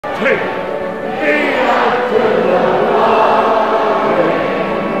Take me out to the lobby.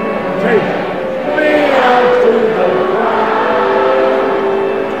 Take me out to the ground.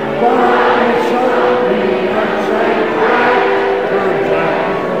 Buy some peanuts and crackers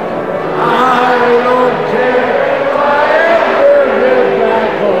and I don't care if I ever get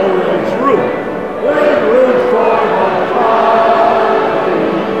back home. It's room. There's room for the party.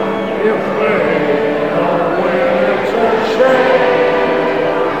 If they don't win, it's a shame.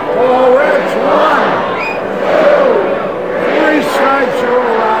 Oh, it's 1, 2, 3 strikes you're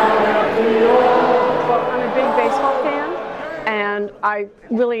out at the old. I'm a big baseball fan, and I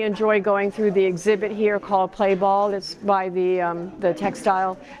really enjoy going through the exhibit here called Play Ball. It's by the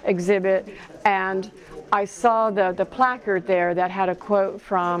Textile exhibit, and I saw the placard there that had a quote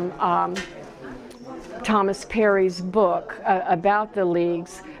from Thomas Perry's book about the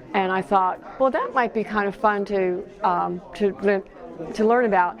leagues, and I thought, well, that might be kind of fun to learn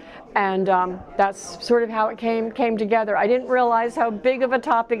about, and that's sort of how it came together. I didn't realize how big of a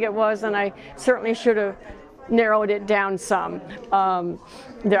topic it was, and I certainly should have narrowed it down some.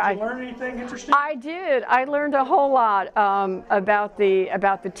 Did you learn anything interesting? I did. I learned a whole lot about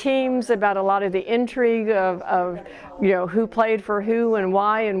the teams, about a lot of the intrigue of who played for who and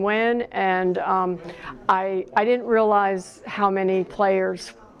why and when, and I didn't realize how many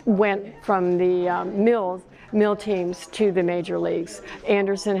players went from the mill teams to the major leagues.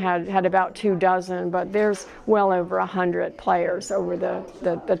 Anderson had about 24, but there's well over 100 players over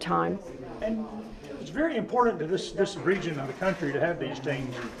the time. And it's very important to this region of the country to have these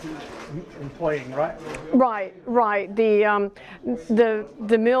teams in playing, right? Right.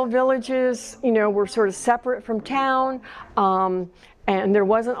 The mill villages, were sort of separate from town, and there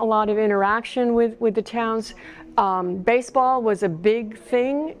wasn't a lot of interaction with the towns. Baseball was a big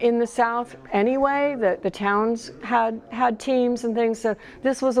thing in the South anyway. The towns had teams and things, so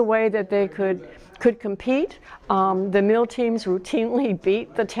this was a way that they could compete. The mill teams routinely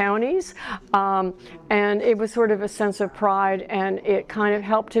beat the townies, and it was sort of a sense of pride, and it kind of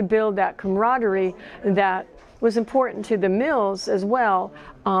helped to build that camaraderie that was important to the mills as well,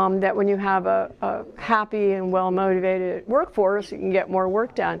 that when you have a happy and well-motivated workforce, you can get more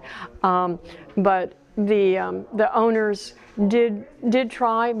work done. But the owners did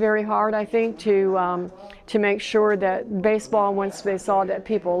try very hard, I think, to make sure that baseball, once they saw that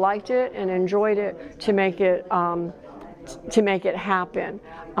people liked it and enjoyed it, to make it happen.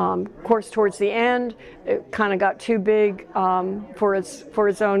 Of course, towards the end, it kind of got too big for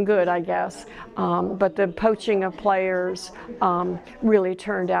its own good, I guess. But the poaching of players really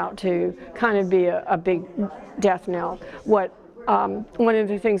turned out to kind of be a big death knell. One of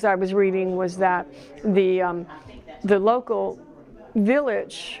the things I was reading was that the local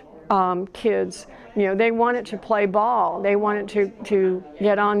village kids, they wanted to play ball. They wanted to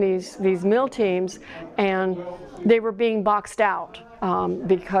get on these mill teams, and they were being boxed out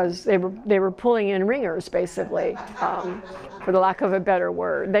because they were pulling in ringers, basically, for the lack of a better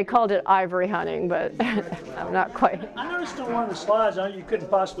word. They called it ivory hunting, but I'm not quite. I noticed on one of the slides, I know you couldn't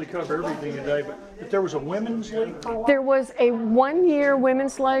possibly cover everything today, but there was a women's league for a while? There was a one-year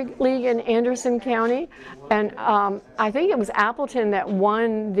women's league in Anderson County, and I think it was Appleton that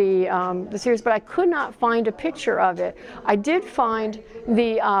won the series, but I could not find a picture of it. I did find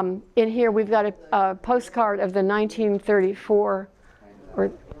in here we've got a postcard of the 1934,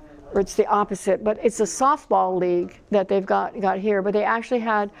 or it's the opposite, but it's a softball league that they've got here, but they actually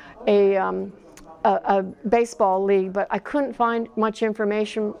had a baseball league, but I couldn't find much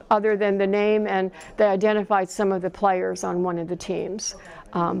information other than the name, and they identified some of the players on one of the teams.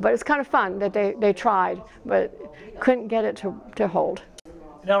 But it's kind of fun that they tried, but couldn't get it to hold.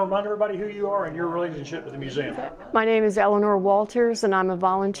 Now remind everybody who you are and your relationship with the museum. My name is Eleanor Walters, and I'm a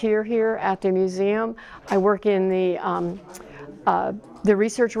volunteer here at the museum. I work in the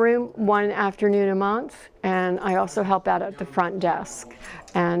research room one afternoon a month, and I also help out at the front desk.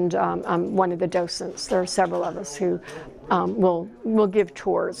 And I'm one of the docents. There are several of us who will give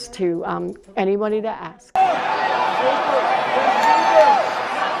tours to anybody that asks.